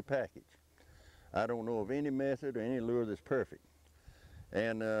fancy package. I don't know of any method or any lure that's perfect.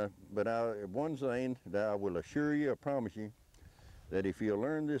 And but one thing that I will assure you, I promise you, that if you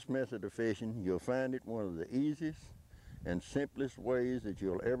learn this method of fishing, you'll find it one of the easiest and simplest ways that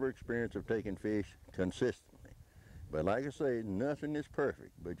you'll ever experience of taking fish consistently. But like I say, nothing is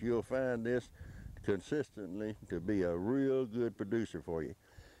perfect, but you'll find this consistently to be a real good producer for you.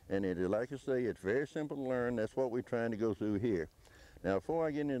 And it is, like I say, it's very simple to learn. That's what we're trying to go through here. Now, before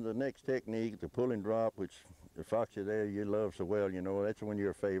I get into the next technique, the pull and drop, which the Foxy there you love so well, you know, that's one of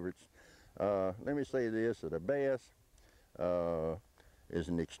your favorites. Let me say this, that a bass is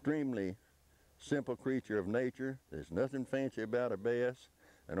an extremely simple creature of nature. There's nothing fancy about a bass.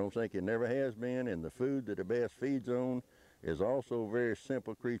 I don't think it never has been, and the food that a bass feeds on is also very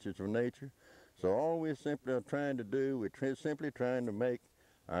simple creatures of nature. So all we're simply trying to do, we're simply trying to make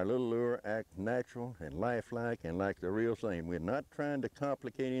our little lure act natural and lifelike and like the real thing. We're not trying to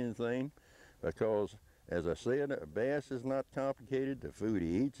complicate anything, because, as I said, a bass is not complicated, the food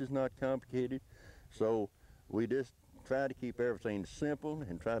he eats is not complicated, so we just try to keep everything simple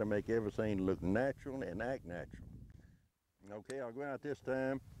and try to make everything look natural and act natural. Okay, I'll go out this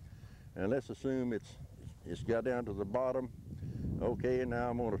time, and let's assume it's got down to the bottom. Okay, now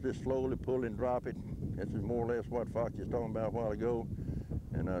I'm going to just slowly pull and drop it. This is more or less what Fox was talking about a while ago.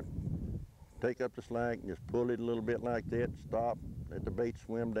 And I take up the slack and just pull it a little bit like that, stop, let the bait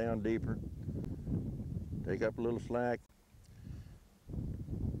swim down deeper. Take up a little slack,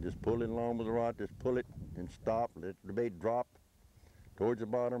 just pull it along with the rod, just pull it and stop, let the bait drop towards the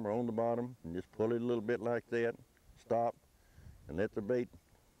bottom or on the bottom, and just pull it a little bit like that, stop, and let the bait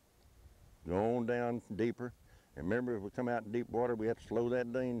go on down deeper. And remember, if we come out in deep water, we have to slow that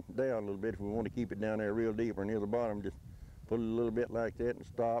thing down a little bit if we want to keep it down there real deep or near the bottom. Just pull it a little bit like that and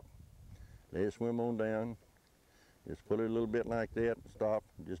stop. Let it swim on down. Just pull it a little bit like that and stop.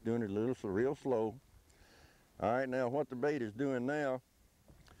 Just doing it a little, real slow. All right, now what the bait is doing now,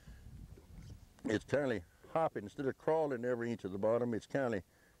 it's kind of hopping. Instead of crawling every inch of the bottom, it's kind of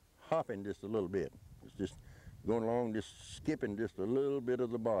hopping just a little bit. It's just going along, just skipping just a little bit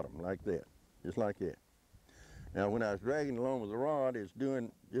of the bottom like that, just like that. Now, when I was dragging along with the rod, it's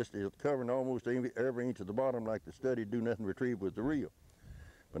covering almost every inch of the bottom, like the study do nothing retrieve with the reel.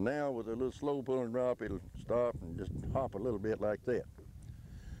 But now, with a little slow pull and drop, it'll stop and just hop a little bit like that.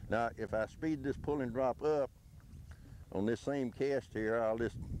 Now, if I speed this pull and drop up on this same cast here, I'll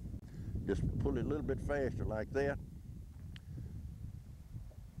just pull it a little bit faster like that.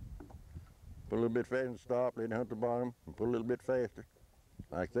 Pull a little bit faster and stop, let it hunt the bottom, and pull a little bit faster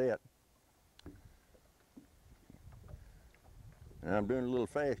like that. And I'm doing it a little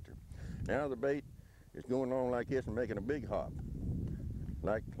faster. Now the bait is going along like this and making a big hop,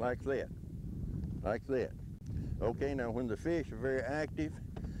 like that, like that. Okay, now when the fish are very active,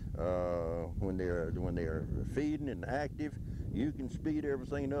 when they're feeding and active, you can speed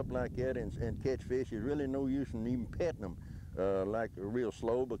everything up like that and catch fish. There's really no use in even petting them like real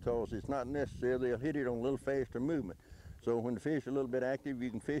slow, because it's not necessary. They'll hit it on a little faster movement. So when the fish are a little bit active, you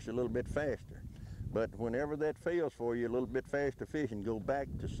can fish a little bit faster. But whenever that fails for you, a little bit faster fishing, go back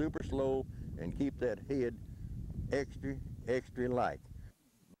to super slow and keep that head extra light.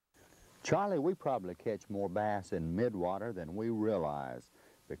 Charlie, we probably catch more bass in midwater than we realize,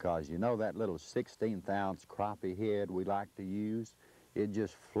 because you know that little 16th ounce crappie head we like to use? It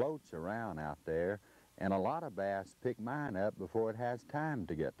just floats around out there, and a lot of bass pick mine up before it has time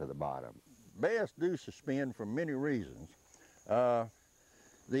to get to the bottom. Bass do suspend for many reasons.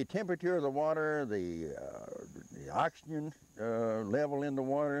 The temperature of the water, the oxygen level in the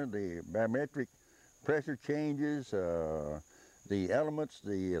water, the barometric pressure changes, the elements,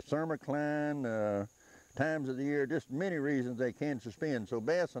 the thermocline, times of the year, just many reasons they can suspend. So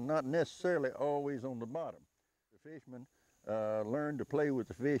bass are not necessarily always on the bottom. The fishermen learn to play with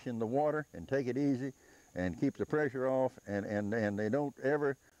the fish in the water and take it easy and keep the pressure off, and they don't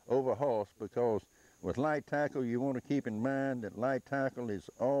ever overhauss, because with light tackle, you want to keep in mind that light tackle is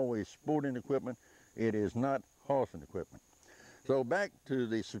always sporting equipment. It is not hossing equipment. So back to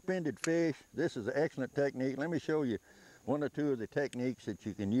the suspended fish. This is an excellent technique. Let me show you one or two of the techniques that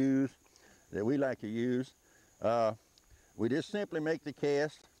you can use, that we like to use. We just simply make the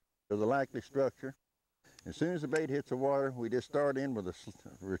cast of the likely structure. As soon as the bait hits the water, we just start in with a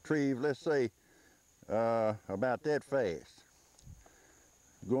retrieve, let's say about that fast,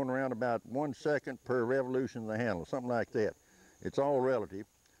 going around about 1 second per revolution of the handle, something like that. It's all relative.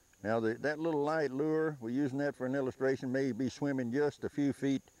 Now that little light lure, we're using that for an illustration, may be swimming just a few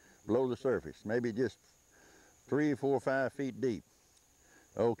feet below the surface, maybe just 3, 4, 5 feet deep.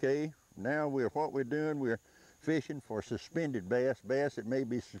 Okay, now what we're doing, we're fishing for suspended bass that may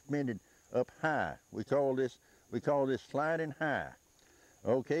be suspended up high. We call this sliding high.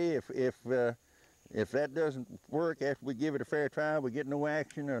 Okay, if that doesn't work after we give it a fair try, we get no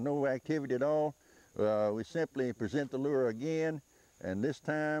action or no activity at all, we simply present the lure again, and this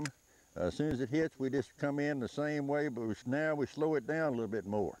time, as soon as it hits, we just come in the same way, but now we slow it down a little bit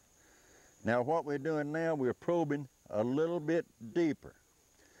more. Now what we're doing now, we're probing a little bit deeper.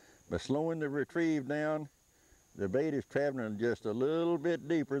 By slowing the retrieve down, the bait is traveling just a little bit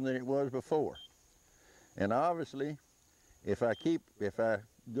deeper than it was before. And obviously, if I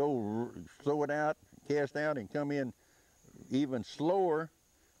go slow it out, cast out, and come in even slower,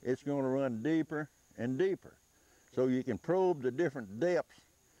 it's going to run deeper and deeper. So you can probe the different depths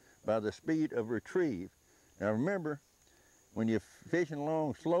by the speed of retrieve. Now remember, when you're fishing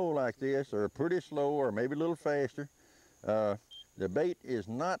along slow like this, or pretty slow, or maybe a little faster, the bait is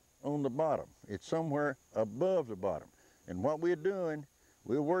not on the bottom. It's somewhere above the bottom. And what we're doing,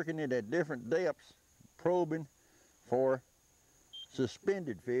 we're working it at different depths, probing for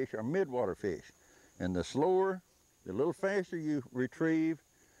suspended fish or midwater fish. And the slower, the little faster you retrieve,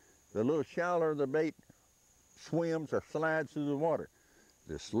 the little shallower the bait swims or slides through the water.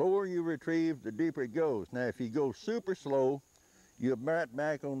 The slower you retrieve, the deeper it goes. Now if you go super slow, you're right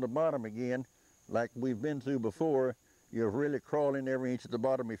back on the bottom again, like we've been through before. You're really crawling every inch at the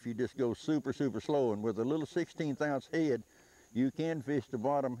bottom if you just go super slow. And with a little 16th ounce head, you can fish the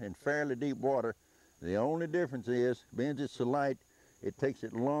bottom in fairly deep water. The only difference is, because it's so light, it takes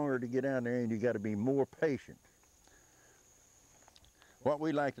it longer to get down there, and you got to be more patient. What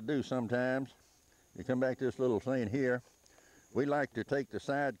we like to do sometimes, you come back to this little thing here, we like to take the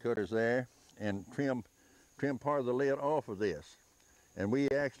side cutters there and trim part of the lead off of this. And we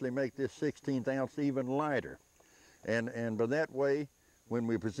actually make this 16th ounce even lighter. And by that way, when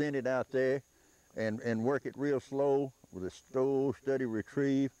we present it out there and work it real slow with a slow, steady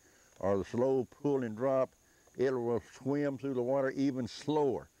retrieve or the slow pull and drop, it will swim through the water even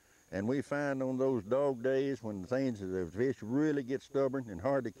slower. And we find on those dog days when the fish really get stubborn and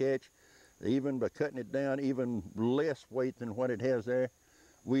hard to catch, even by cutting it down even less weight than what it has there,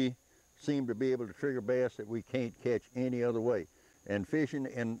 we seem to be able to trigger bass that we can't catch any other way. And fishing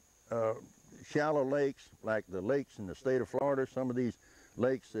in shallow lakes, like the lakes in the state of Florida, some of these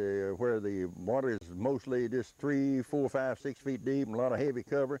lakes where the water is mostly just 3, 4, 5, 6 feet deep and a lot of heavy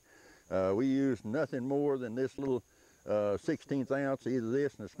cover, we use nothing more than this little 16th ounce, either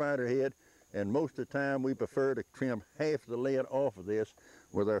this and a spider head, and most of the time we prefer to trim half the lead off of this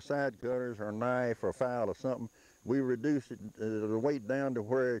with our side cutters or knife or file or something. We reduce it, the weight down to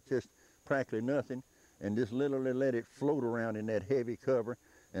where it's just practically nothing, and just literally let it float around in that heavy cover.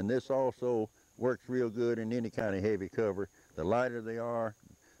 And this also works real good in any kind of heavy cover. The lighter they are,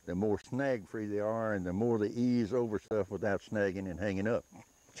 the more snag-free they are, and the more they ease over stuff without snagging and hanging up.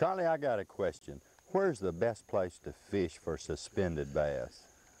 Charlie, I got a question. Where's the best place to fish for suspended bass?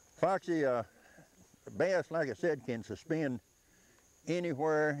 Foxy, bass, like I said, can suspend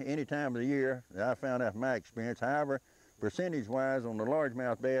anywhere, any time of the year. I found out from my experience. However, percentage-wise, on the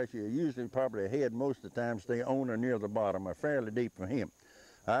largemouth bass, you usually probably ahead most of the time, stay on or near the bottom, or fairly deep for him.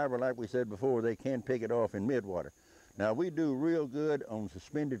 However, like we said before, they can pick it off in midwater. Now, we do real good on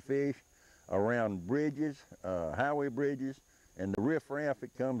suspended fish around bridges, highway bridges, and the riffraff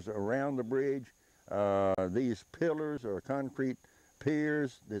that comes around the bridge. These pillars or concrete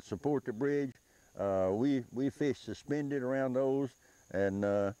piers that support the bridge, we fish suspended around those,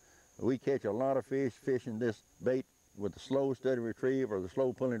 and we catch a lot of fish fishing this bait with the slow steady retrieve or the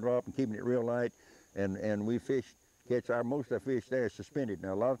slow pulling drop and keeping it real light, and we catch most of our fish there suspended.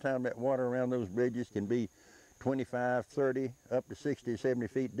 Now, a lot of time that water around those bridges can be 25, 30, up to 60, 70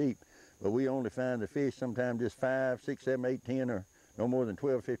 feet deep, but we only find the fish sometimes just 5, 6, 7, 8, 10, or no more than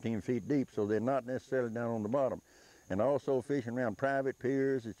 12, 15 feet deep, so they're not necessarily down on the bottom. And also fishing around private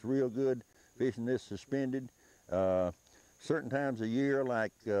piers, it's real good fishing this suspended. Certain times of year,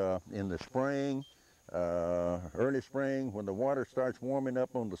 like in the spring, early spring, when the water starts warming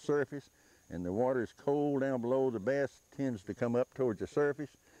up on the surface and the water is cold down below, the bass tends to come up towards the surface,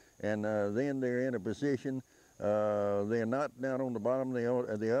 and then they're in a position, they're not down on the bottom,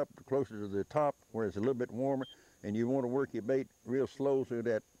 they're up closer to the top where it's a little bit warmer, and you want to work your bait real slow through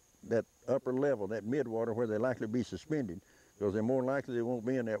that upper level, that midwater where they're likely to be suspended, because they're more likely they won't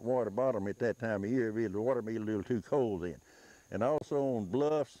be in that water bottom at that time of year. The water will be a little too cold then. And also on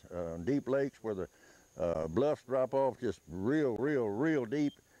bluffs, deep lakes where the bluffs drop off just real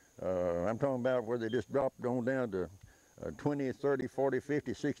deep. I'm talking about where they just drop on down to 20, 30, 40,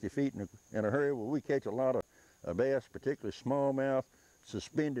 50, 60 feet in a hurry. Well, we catch a lot of bass, particularly smallmouth,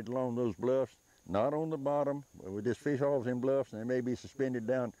 suspended along those bluffs, not on the bottom. We just fish off them bluffs, and they may be suspended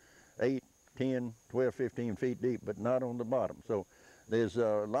down 8, 10, 12, 15 feet deep, but not on the bottom. So there's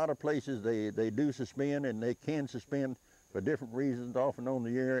a lot of places they do suspend, and they can suspend for different reasons, often during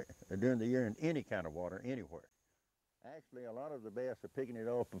the year in any kind of water, anywhere. Actually, a lot of the bass are picking it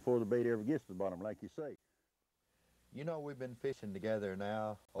off before the bait ever gets to the bottom, like you say. You know, we've been fishing together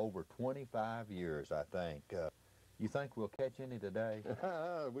now over 25 years, I think. You think we'll catch any today?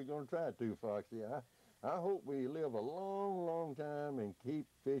 We're going to try to, Foxy. I hope we live a long time and keep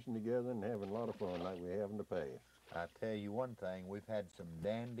fishing together and having a lot of fun like we have in the past. I tell you one thing, we've had some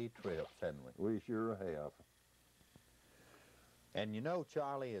dandy trips, haven't we? We sure have. And you know,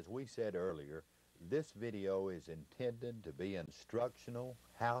 Charlie, as we said earlier, this video is intended to be instructional,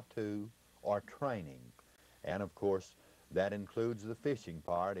 how-to, or training. And of course, that includes the fishing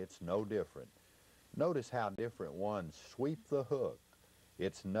part. It's no different. Notice how different ones sweep the hook.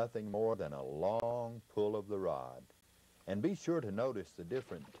 It's nothing more than a long pull of the rod. And be sure to notice the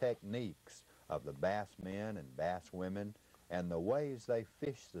different techniques of the bass men and bass women and the ways they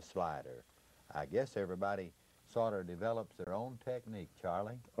fish the slider. I guess everybody sort of develops their own technique,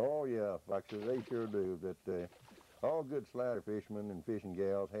 Charlie. Oh yeah, Foxy, they sure do. That all good slider fishermen and fishing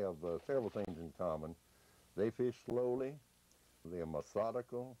gals have several things in common. They fish slowly, they're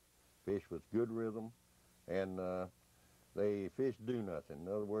methodical, fish with good rhythm, and they fish do nothing.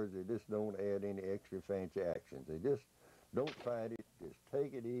 In other words, they just don't add any extra fancy actions. They just don't fight it, just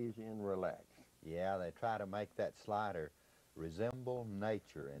take it easy and relax. Yeah, they try to make that slider resemble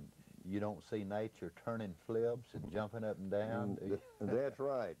nature, and you don't see nature turning flips and jumping up and down. That's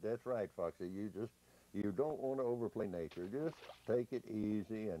right, Foxy. You don't want to overplay nature. Just take it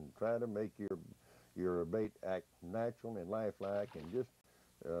easy and try to make your bait act natural and lifelike, and just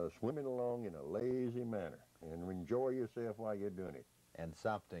swim it along in a lazy manner and enjoy yourself while you're doing it. And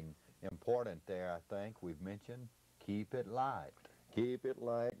something important there, I think we've mentioned, keep it light. Keep it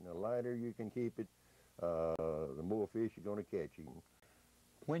light, and the lighter you can keep it, the more fish you're going to catch.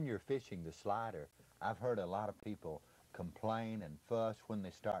 When you're fishing the slider, I've heard a lot of people complain and fuss when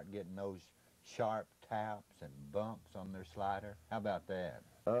they start getting those sharp taps and bumps on their slider. How about that?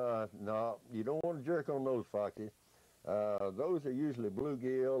 No, you don't want to jerk on those, Foxy. Those are usually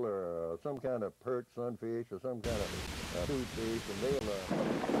bluegill or some kind of perch sunfish or some kind of food fish, and they'll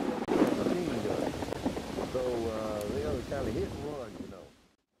machine gun. So they'll kind of hit and run, you know.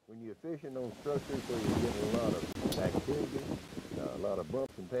 When you're fishing on structures where you're getting a lot of activity, a lot of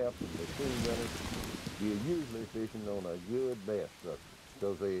bumps and taps and machine gunners, you're usually fishing on a good bass structure,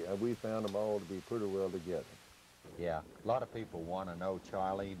 because we found them all to be pretty well together. Yeah, a lot of people want to know,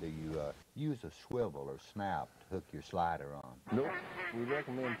 Charlie, do you use a swivel or snap to hook your slider on? Nope, we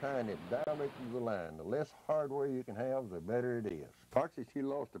recommend tying it directly to the line. The less hardware you can have, the better it is. Foxy, she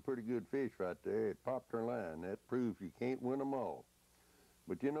lost a pretty good fish right there. It popped her line. That proves you can't win them all.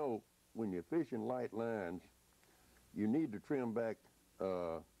 But you know, when you're fishing light lines, you need to trim back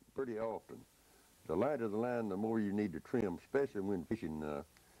pretty often. the lighter the line, the more you need to trim, especially when fishing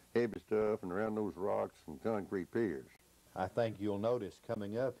heavy stuff and around those rocks and concrete piers. I think you'll notice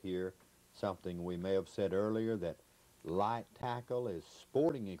coming up here something we may have said earlier, that light tackle is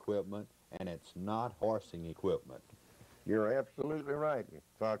sporting equipment and it's not horsing equipment. You're absolutely right,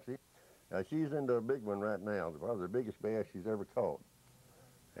 Foxy. She's into a big one right now, probably the biggest bass she's ever caught.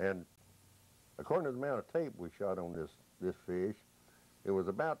 And according to the amount of tape we shot on this fish, it was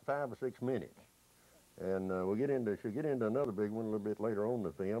about 5 or 6 minutes. And she'll get into another big one a little bit later on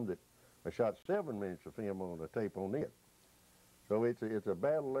the film that I shot 7 minutes of film on the tape on it. So it's a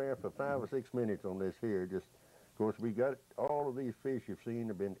battle there for 5 or 6 minutes on this here. Just, of course, we got all of these fish you've seen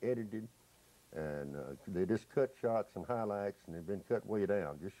have been edited, and they just cut shots and highlights, and they've been cut way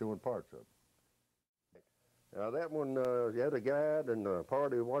down, just showing parts of it. Now that one, you had a guide and a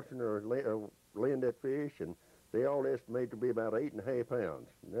party watching her laying that fish, and they all estimate to be about 8.5 pounds.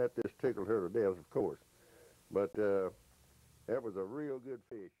 And that just tickled her to death, of course. But that was a real good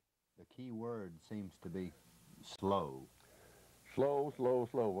fish. The key word seems to be slow. Slow, slow,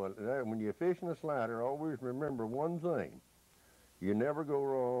 slow. Well, when you're fishing a slider, always remember one thing. You never go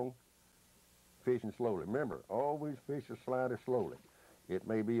wrong fishing slowly. Remember, always fish a slider slowly. It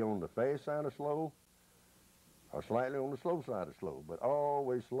may be on the fast side of slow or slightly on the slow side of slow, but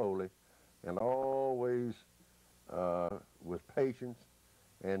always slowly and always with patience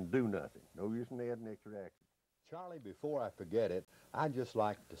and do nothing. No use in adding extra action. Charlie, before I forget it, I'd just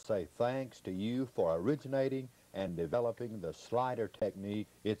like to say thanks to you for originating and developing the slider technique.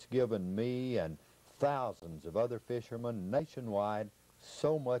 It's given me and thousands of other fishermen nationwide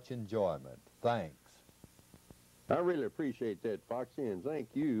so much enjoyment. Thanks. I really appreciate that, Foxy, and thank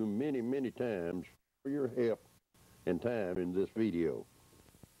you many, many times for your help and time in this video.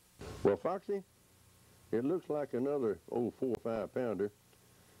 Well, Foxy, it looks like another old 4 or 5 pounder.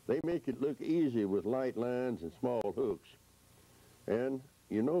 They make it look easy with light lines and small hooks. And,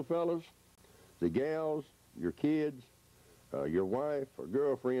 you know, fellas, the gals, your kids, your wife or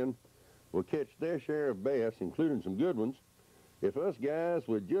girlfriend will catch their share of bass, including some good ones, if us guys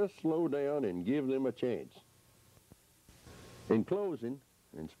would just slow down and give them a chance. In closing,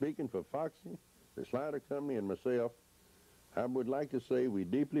 and speaking for Foxy, the Slider Company, and myself, I would like to say we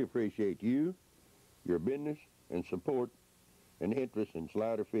deeply appreciate you, your business, and support and interest in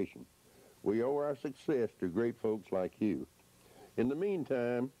slider fishing. We owe our success to great folks like you. In the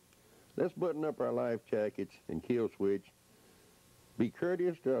meantime, let's button up our life jackets and kill switch, be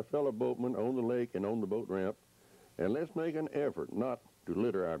courteous to our fellow boatmen on the lake and on the boat ramp, and let's make an effort not to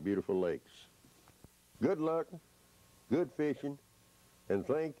litter our beautiful lakes. Good luck, good fishing, and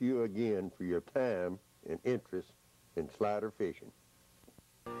thank you again for your time and interest in slider fishing.